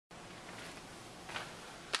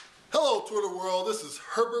Twitter world, this is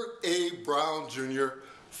Herbert A. Brown Jr.,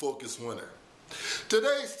 Focus Winner.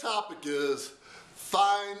 Today's topic is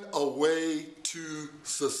find a way to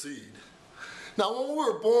succeed. Now, when we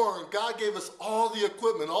were born, God gave us all the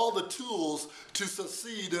equipment, all the tools to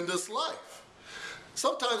succeed in this life.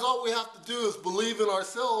 Sometimes all we have to do is believe in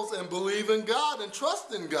ourselves and believe in God and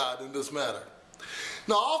trust in God in this matter.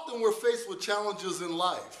 Now, often we're faced with challenges in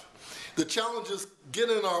life. The challenges get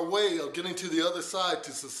in our way of getting to the other side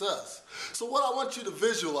to success. So what I want you to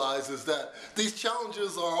visualize is that these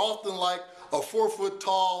challenges are often like a 4-foot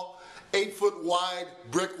tall, 8-foot wide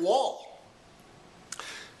brick wall.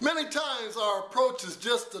 Many times our approach is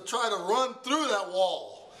just to try to run through that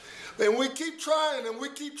wall. And we keep trying and we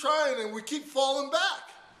keep trying and we keep falling back.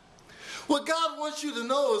 What God wants you to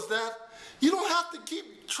know is that you don't have to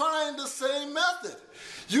keep trying the same method.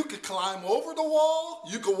 You could climb over the wall,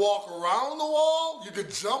 you could walk around the wall, you could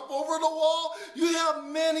jump over the wall. You have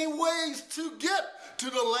many ways to get to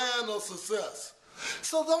the land of success.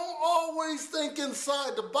 So don't always think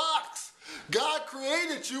inside the box. God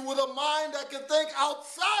created you with a mind that can think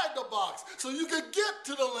outside the box so you can get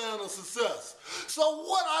to the land of success. So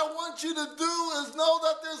what I want you to do is know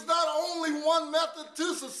that there's not only one method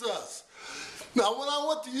to success. Now, when I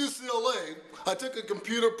went to UCLA, I took a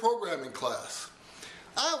computer programming class.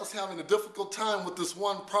 I was having a difficult time with this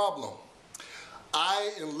one problem.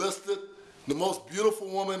 I enlisted the most beautiful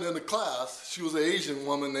woman in the class. She was an Asian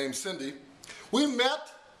woman named Cindy. We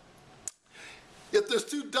met. If there's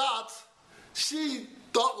two dots, she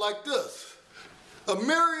thought like this. A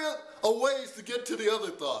myriad of ways to get to the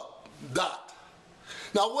other dot.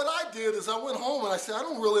 Now what I did is I went home and I said, I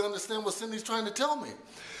don't really understand what Cindy's trying to tell me.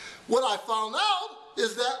 What I found out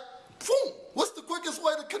is that, boom, what's the quickest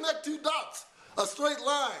way to connect two dots? A straight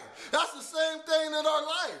line. That's the same thing in our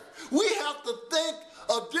life. We have to think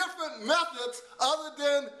of different methods other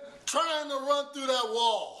than trying to run through that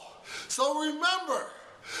wall. So remember,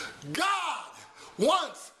 God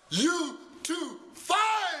wants you to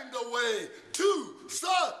find a way to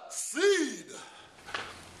succeed.